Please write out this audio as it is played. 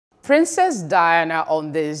Princess Diana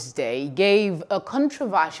on this day gave a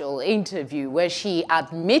controversial interview where she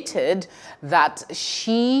admitted that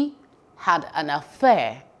she had an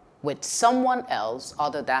affair with someone else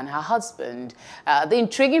other than her husband. The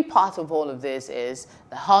intriguing part of all of this is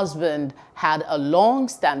the husband had a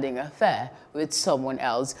long-standing affair with someone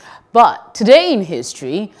else. But today in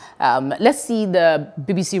history, let's see the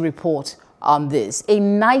BBC report on this.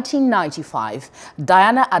 In 1995,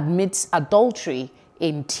 Diana admits adultery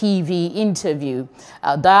in TV interview.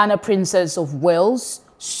 Diana, Princess of Wales,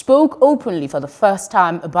 spoke openly for the first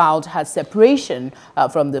time about her separation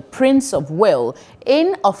from the Prince of Wales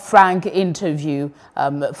in a frank interview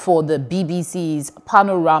for the BBC's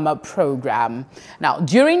Panorama program. Now,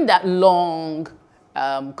 during that long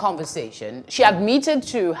conversation, she admitted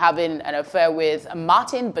to having an affair with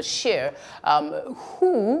Martin Bashir,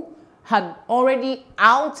 who had already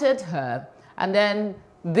outed her. And then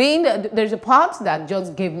there's a part that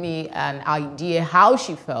just gave me an idea how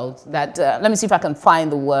she felt. That let me see if I can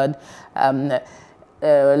find the word.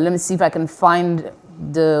 Let me see if I can find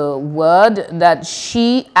the word that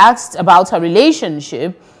she asked about her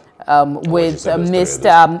relationship with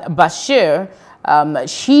Mr. Bashir.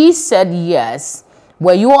 She said yes.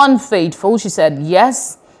 Were you unfaithful? She said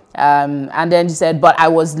yes. And then she said, but I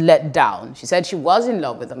was let down. She said she was in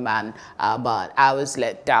love with a man, but I was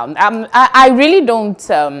let down. I really don't,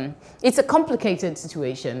 it's a complicated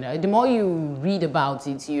situation. The more you read about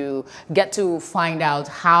it, you get to find out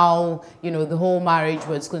how, the whole marriage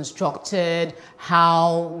was constructed,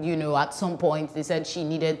 how, at some point they said she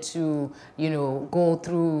needed to, go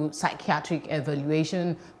through psychiatric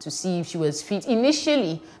evaluation to see if she was fit.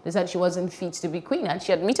 Initially, they said she wasn't fit to be queen, and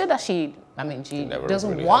she admitted that she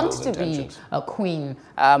doesn't really want to be a queen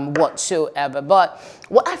whatsoever. But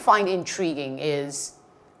what I find intriguing is,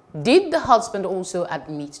 did the husband also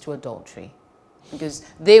admit to adultery? Because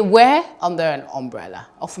they were under an umbrella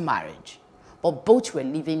of marriage, but both were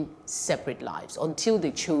living separate lives until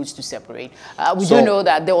they chose to separate. We do know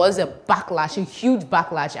that there was a backlash, a huge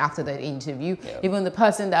backlash after that interview. Yeah. Even the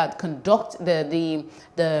person that conducted the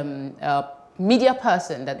media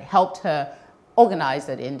person that helped her organize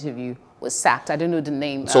that interview was sacked. I don't know the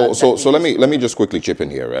name. So let me just quickly chip in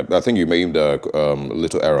here. I think you made a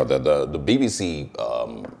little error there. The BBC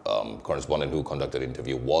correspondent who conducted the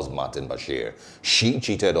interview was Martin Bashir. She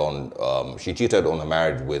cheated on her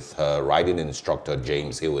marriage with her riding instructor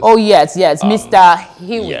James Hewitt. Oh yes, Mr.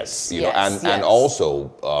 Hewitt. Yes, and also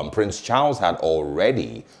Prince Charles had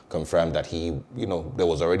already confirmed that there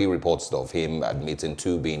was already reports of him admitting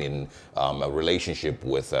to being in a relationship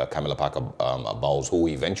with Camilla Parker Bowles, who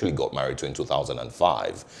eventually got married to in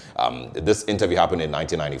 2005. This interview happened in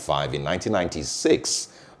 1995. In 1996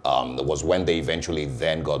 was when they eventually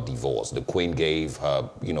then got divorced. The Queen gave her,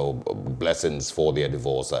 blessings for their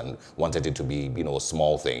divorce and wanted it to be, a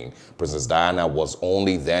small thing. Princess Diana was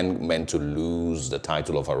only then meant to lose the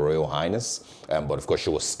title of Her Royal Highness, but of course she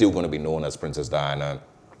was still going to be known as Princess Diana,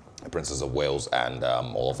 Princess of Wales, and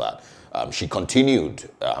all of that. She continued,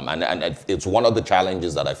 and it's one of the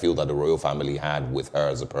challenges that I feel that the royal family had with her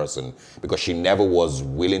as a person, because she never was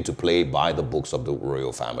willing to play by the books of the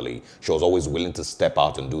royal family. She was always willing to step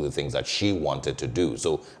out and do the things that she wanted to do.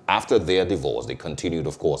 So after their divorce, they continued,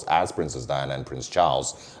 of course, as Princess Diana and Prince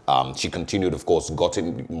Charles. She continued, of course, got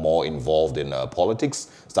more involved in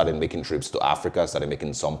politics, started making trips to Africa, started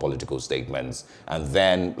making some political statements. And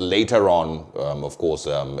then later on, of course,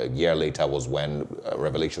 a year later was when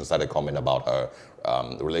revelations started coming about her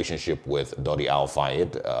relationship with Dodi Al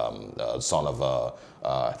Fayed, son of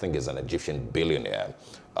I think is an Egyptian billionaire.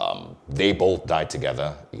 They both died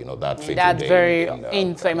together, that very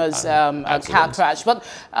infamous car crash. But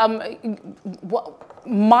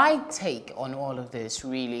my take on all of this,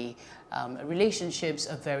 really, relationships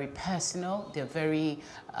are very personal. They're very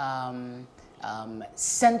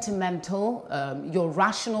sentimental. Your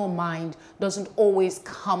rational mind doesn't always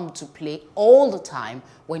come to play all the time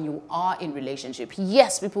when you are in relationship.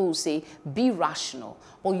 Yes, people will say, be rational.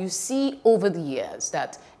 But you see over the years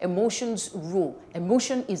that emotions rule.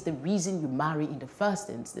 Emotion is the reason you marry in the first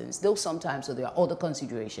instance, though sometimes there are other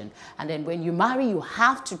considerations. And then when you marry, you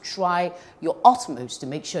have to try your utmost to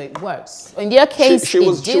make sure it works. In their case, she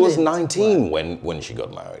was 19 when she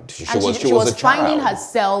got married. She was finding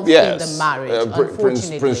herself in the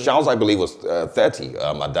marriage. Prince Charles, I believe, was 30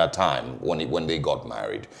 at that time when they got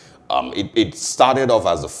married. It started off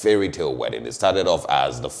as a fairy tale wedding. It started off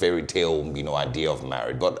as the fairy tale, idea of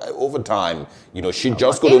marriage. But over time, she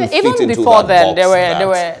just couldn't fit into that box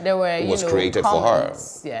there were was created for her.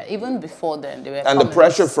 Yeah, even before then, there were. And the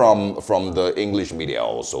pressure from the English media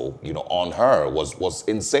also, on her was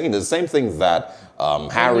insane. The same thing that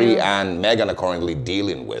Harry and Meghan are currently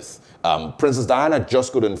dealing with. Princess Diana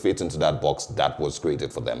just couldn't fit into that box that was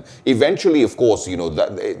created for them. Eventually, of course, you know,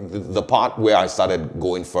 the part where I started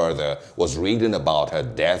going further was reading about her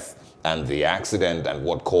death and the accident and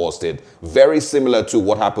what caused it. Very similar to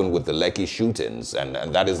what happened with the Lekki shootings. And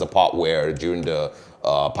that is the part where during the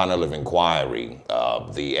panel of inquiry,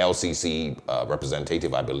 the LCC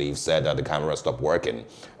representative, I believe, said that the camera stopped working.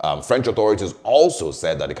 French authorities also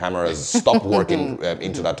said that the cameras stopped working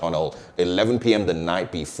into that tunnel 11 p.m. the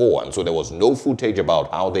night before. And so there was no footage about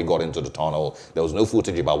how they got into the tunnel. There was no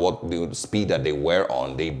footage about what the speed that they were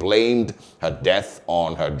on. They blamed her death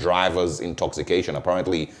on her driver's intoxication.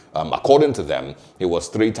 Apparently, according to them, it was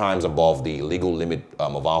 3 times above the legal limit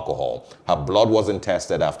of alcohol. Her blood wasn't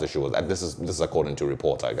tested after she was, this is according to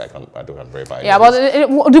reports. I don't verify. Yeah, but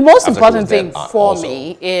the most important thing for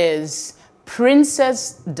me is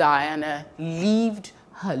Princess Diana lived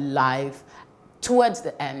her life towards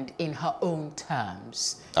the end in her own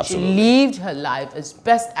terms. Absolutely. She lived her life as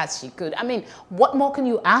best as she could. I mean, what more can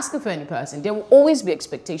you ask of any person? There will always be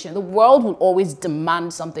expectation. The world will always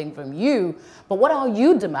demand something from you. But what are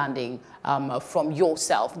you demanding from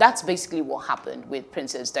yourself? That's basically what happened with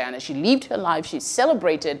Princess Diana. She lived her life. She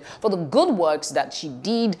celebrated for the good works that she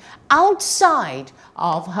did outside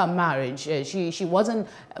of her marriage. She wasn't,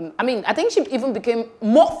 I mean, I think she even became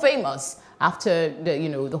more famous after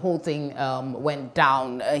the whole thing went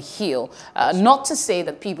downhill. Not to say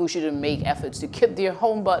that people shouldn't make efforts to keep their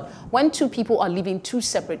home, but when two people are living 2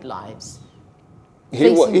 separate lives, he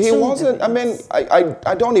wasn't. I mean,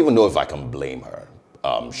 I don't even know if I can blame her.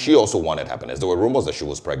 She also wanted happiness. There were rumors that she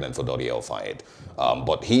was pregnant for Dodi El Fayed.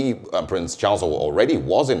 But Prince Charles already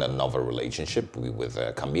was in another relationship with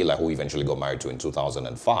Camilla, who eventually got married to in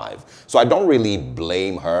 2005. So I don't really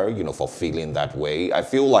blame her, you know, for feeling that way. I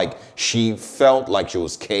feel like she felt like she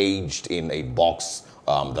was caged in a box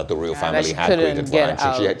that the royal family had created for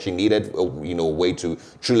her. And she needed, you know, a way to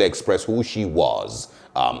truly express who she was.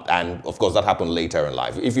 And of course, that happened later in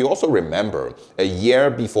life. If you also remember, a year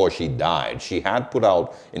before she died, she had put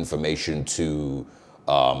out information to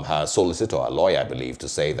her solicitor, a lawyer, I believe, to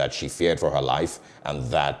say that she feared for her life and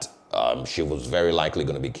that she was very likely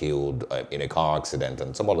going to be killed in a car accident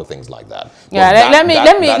and some other things like that. Yeah, let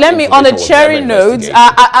me on a cherry note,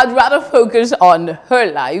 I'd rather focus on her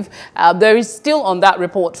life. There is still on that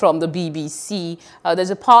report from the BBC,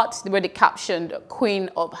 there's a part where they captioned Queen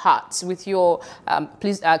of Hearts. With your,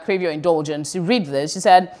 please crave your indulgence to read this. She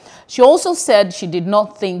said, she also said she did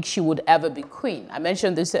not think she would ever be queen. I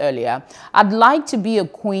mentioned this earlier. I'd like to be a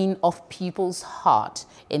queen of people's heart,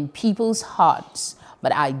 in people's hearts.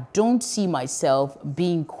 But I don't see myself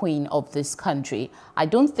being queen of this country. I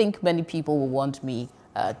don't think many people will want me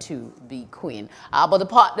to be queen. But the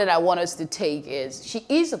part that I want us to take is she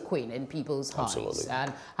is a queen in people's hearts. Absolutely.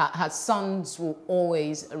 And her sons will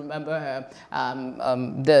always remember her.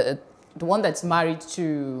 The one that's married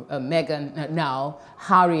to Meghan now,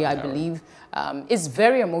 Harry, I believe, is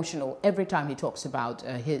very emotional every time he talks about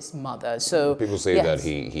his mother. So people say that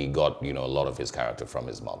he got, you know, a lot of his character from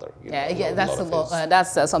his mother. That's a lot.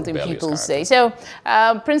 That's something people say. So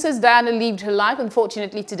Princess Diana lived her life.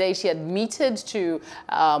 Unfortunately, today she admitted to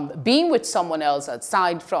being with someone else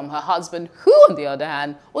aside from her husband, who, on the other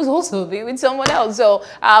hand, was also being with someone else. So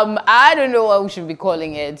I don't know what we should be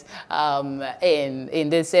calling it in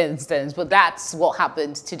this instance. But that's what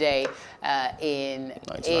happened today in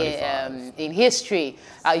history.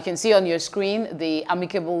 You can see on your screen the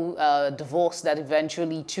amicable divorce that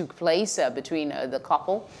eventually took place between the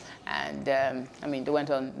couple. And I mean, they went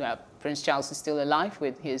on. Prince Charles is still alive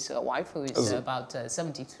with his wife, who is about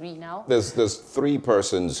 73 now. There's 3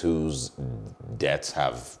 persons whose deaths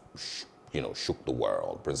have, you know, shook the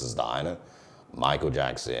world. Princess Diana, Michael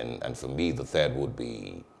Jackson, and for me, the third would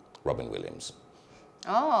be Robin Williams.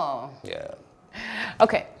 Oh. Yeah.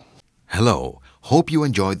 Okay. Hello. Hope you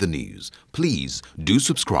enjoyed the news. Please do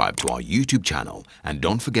subscribe to our YouTube channel and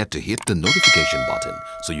don't forget to hit the notification button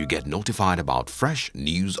so you get notified about fresh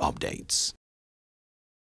news updates.